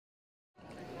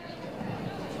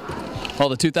Well,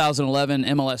 the 2011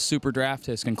 MLS SuperDraft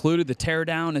has concluded. The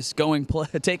teardown is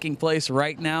taking place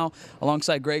right now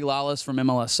alongside Greg Lalas from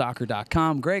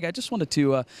MLSsoccer.com. Greg, I just wanted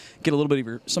to get a little bit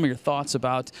of some of your thoughts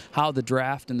about how the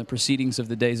draft and the proceedings of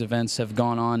the day's events have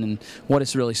gone on and what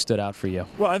has really stood out for you.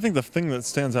 Well, I think the thing that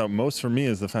stands out most for me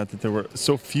is the fact that there were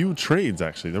so few trades,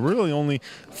 actually. There were really only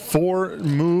 4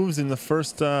 moves in the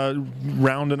first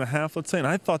round and a half, let's say, and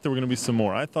I thought there were going to be some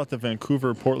more. I thought that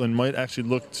Vancouver or Portland might actually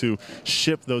look to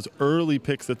ship those early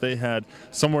picks that they had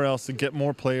somewhere else to get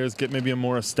more players, get maybe a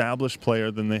more established player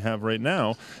than they have right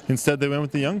now. Instead, they went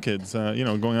with the young kids,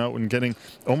 going out and getting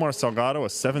Omar Salgado, a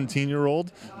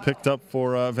 17-year-old, picked up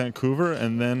for Vancouver,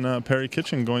 and then Perry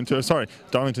Kitchen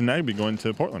Darlington Nagbe going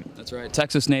to Portland. That's right.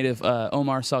 Texas native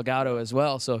Omar Salgado as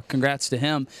well, so congrats to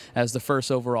him as the first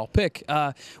overall pick.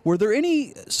 Were there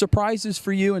any surprises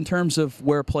for you in terms of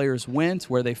where players went,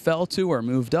 where they fell to or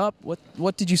moved up?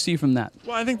 What did you see from that?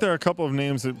 Well, I think there are a couple of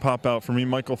names that pop out for me.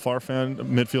 Michael Farfan,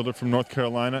 midfielder from North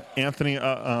Carolina. Anthony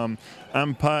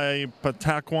Ampai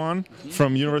Patakwan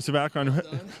from University of Akron.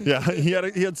 Yeah, he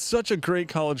had such a great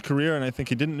college career, and I think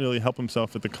he didn't really help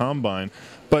himself at the combine.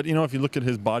 But if you look at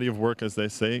his body of work, as they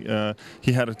say,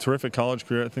 he had a terrific college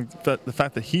career. I think that the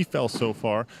fact that he fell so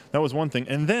far, that was one thing.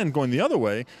 And then going the other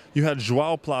way, you had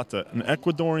Joao Plata, an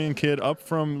Ecuadorian kid up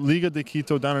from Liga de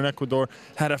Quito down in Ecuador,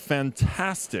 had a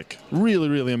fantastic, really,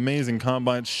 really amazing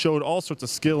combine, showed all sorts of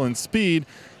skill and speed.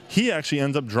 He actually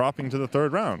ends up dropping to the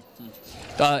 3rd round.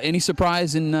 Any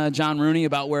surprise in John Rooney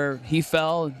about where he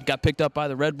fell, got picked up by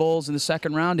the Red Bulls in the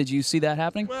 2nd round? Did you see that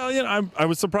happening? Well, I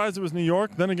was surprised it was New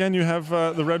York. Then again, you have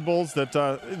the Red Bulls that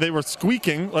they were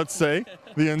squeaking, let's say,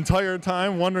 the entire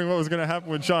time, wondering what was going to happen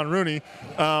with John Rooney.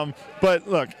 But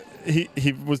look,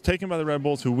 he was taken by the Red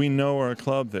Bulls, who we know are a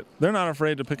club that they're not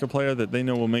afraid to pick a player that they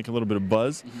know will make a little bit of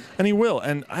buzz, and he will.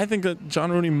 And I think that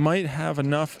John Rooney might have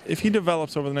enough, if he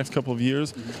develops over the next couple of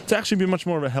years, to actually be much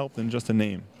more of a help than just a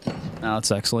name. Oh,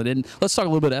 that's excellent. And let's talk a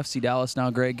little bit of FC Dallas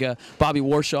now, Greg. Bobby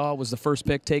Warshaw was the first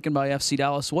pick taken by FC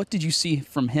Dallas. What did you see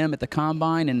from him at the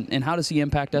Combine, and how does he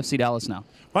impact FC Dallas now?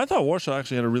 Well, I thought Warshaw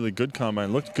actually had a really good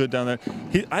combine, looked good down there.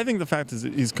 I think the fact is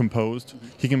that he's composed.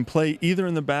 He can play either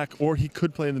in the back or he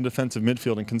could play in the defensive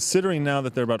midfield. And considering now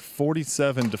that there are about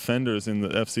 47 defenders in the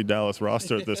FC Dallas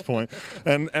roster at this point,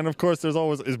 and of course there's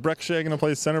always, is Breck Shea going to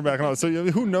play center back and all that? So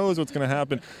who knows what's going to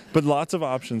happen? But lots of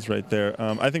options right there.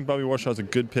 I think Bobby Warshaw is a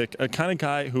good pick, a kind of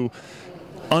guy who,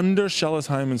 under Schellas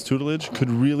Hyman's tutelage, could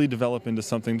really develop into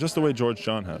something just the way George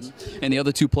John has. And the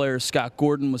other 2 players, Scott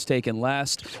Gordon was taken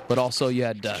last, but also you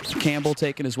had Campbell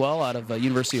taken as well out of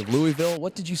University of Louisville.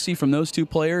 What did you see from those 2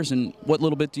 players, and what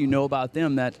little bit do you know about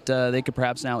them that they could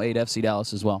perhaps now aid FC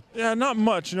Dallas as well? Yeah, not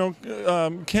much.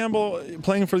 Campbell,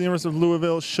 playing for the University of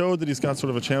Louisville, showed that he's got sort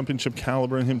of a championship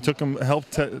caliber in him.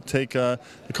 Helped take the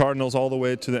Cardinals all the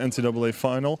way to the NCAA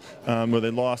final, where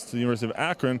they lost to the University of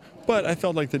Akron. But I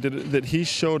felt like that he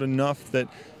showed enough that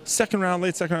late 2nd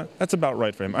round, that's about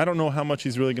right for him. I don't know how much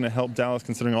he's really going to help Dallas,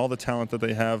 considering all the talent that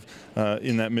they have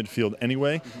in that midfield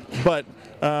anyway. But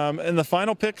in the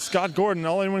final pick, Scott Gordon,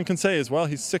 all anyone can say is, well,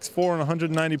 he's 6'4" and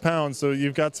 190 pounds, so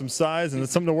you've got some size and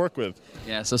it's something to work with.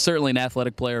 Yeah, so certainly an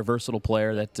athletic player, versatile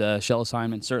player that Schellas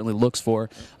Hyman certainly looks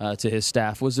for to his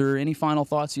staff. Was there any final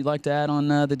thoughts you'd like to add on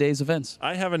the day's events?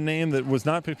 I have a name that was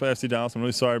not picked by FC Dallas. I'm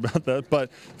really sorry about that, but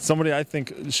somebody I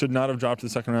think should not have dropped to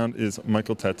the 2nd round is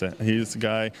Michael Tete. He's a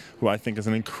guy who I think is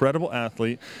an incredible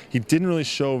athlete. He didn't really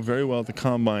show very well at the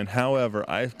Combine. However,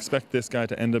 I expect this guy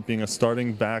to end up being a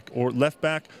starting back or left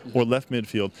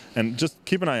midfield, and just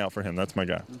keep an eye out for him. That's my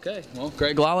guy. Okay. Well,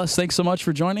 Greg Lalas, thanks so much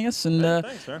for joining us, and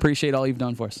thanks, appreciate all you've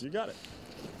done for us. You got it.